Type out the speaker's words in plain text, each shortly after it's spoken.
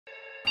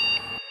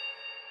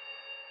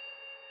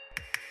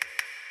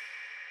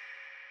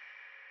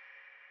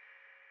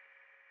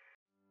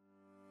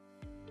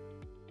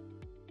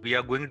We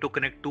are going to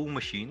connect two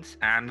machines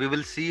and we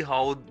will see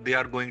how they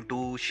are going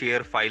to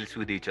share files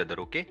with each other.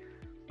 Okay,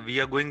 we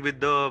are going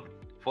with the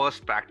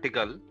first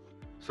practical.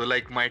 So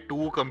like my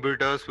two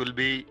computers will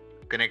be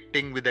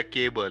connecting with a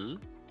cable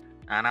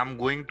and I'm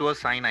going to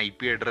assign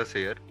IP address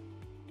here.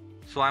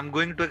 So I'm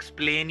going to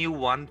explain you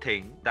one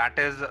thing, that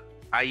is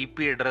IP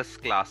address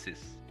classes.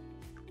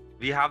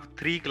 We have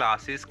three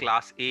classes,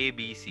 class A,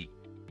 B, C.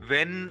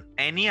 When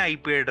any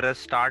IP address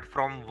start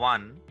from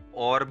 1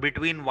 or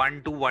between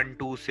 1 to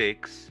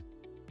 126,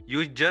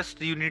 you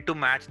need to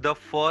match the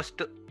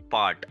first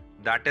part.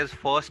 That is,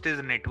 first is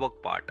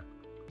network part.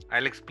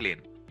 I'll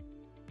explain.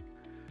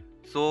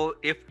 So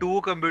if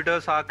two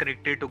computers are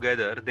connected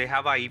together, they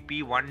have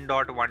IP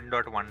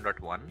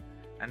 1.1.1.1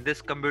 and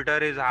this computer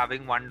is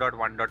having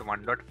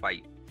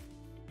 1.1.1.5.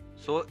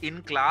 So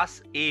in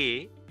class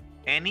A,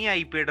 any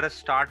IP address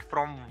start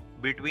from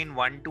between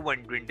 1 to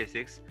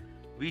 126.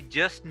 We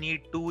just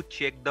need to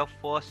check the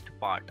first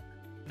part.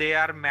 They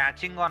are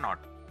matching or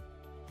not?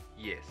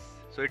 Yes.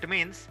 So it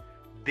means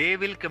they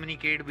will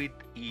communicate with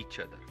each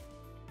other.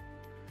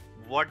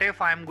 What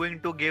if I'm going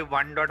to give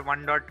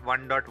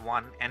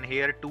 1.1.1.1 and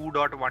here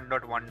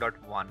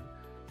 2.1.1.1?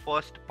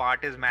 First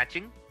part is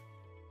matching?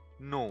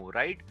 No,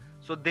 right?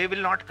 So they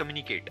will not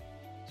communicate.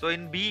 So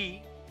in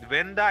B,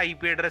 when the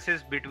IP address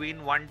is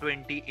between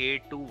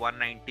 128 to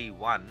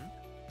 191,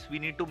 we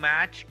need to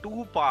match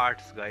two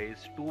parts,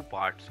 guys, two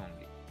parts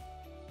only.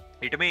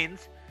 It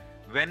means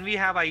when we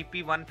have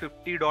IP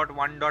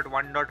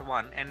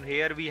 150.1.1.1 and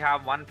here we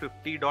have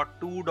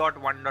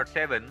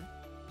 150.2.1.7,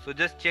 so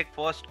just check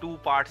first two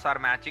parts are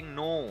matching.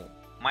 No,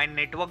 my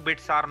network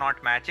bits are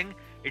not matching.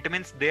 It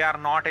means they are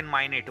not in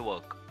my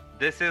network.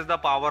 This is the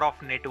power of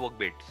network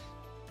bits.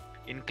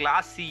 In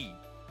class C,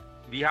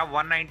 we have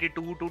 192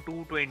 to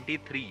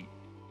 223.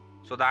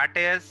 So that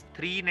is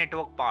 3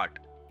 network part.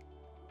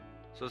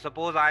 So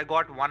suppose I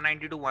got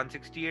 192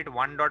 168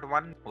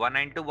 1.1,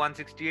 192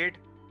 168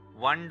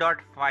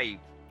 1.5.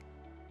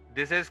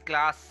 This is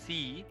class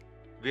C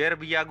where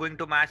we are going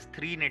to match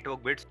 3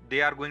 network bits.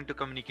 They are going to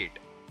communicate.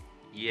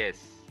 Yes.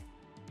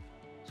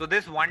 So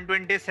this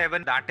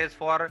 127, that is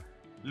for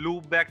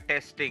loopback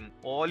testing.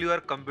 All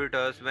your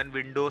computers, when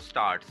Windows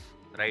starts,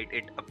 right,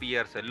 it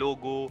appears a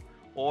logo,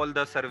 all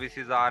the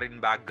services are in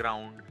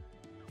background,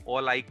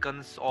 all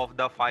icons of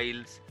the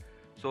files.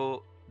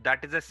 So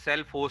that is a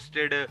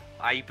self-hosted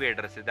IP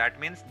addresses. That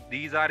means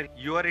these are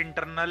your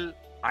internal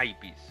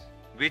IPs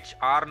which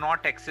are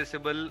not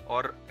accessible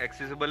or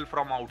accessible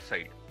from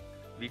outside.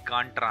 We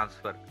can't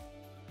transfer.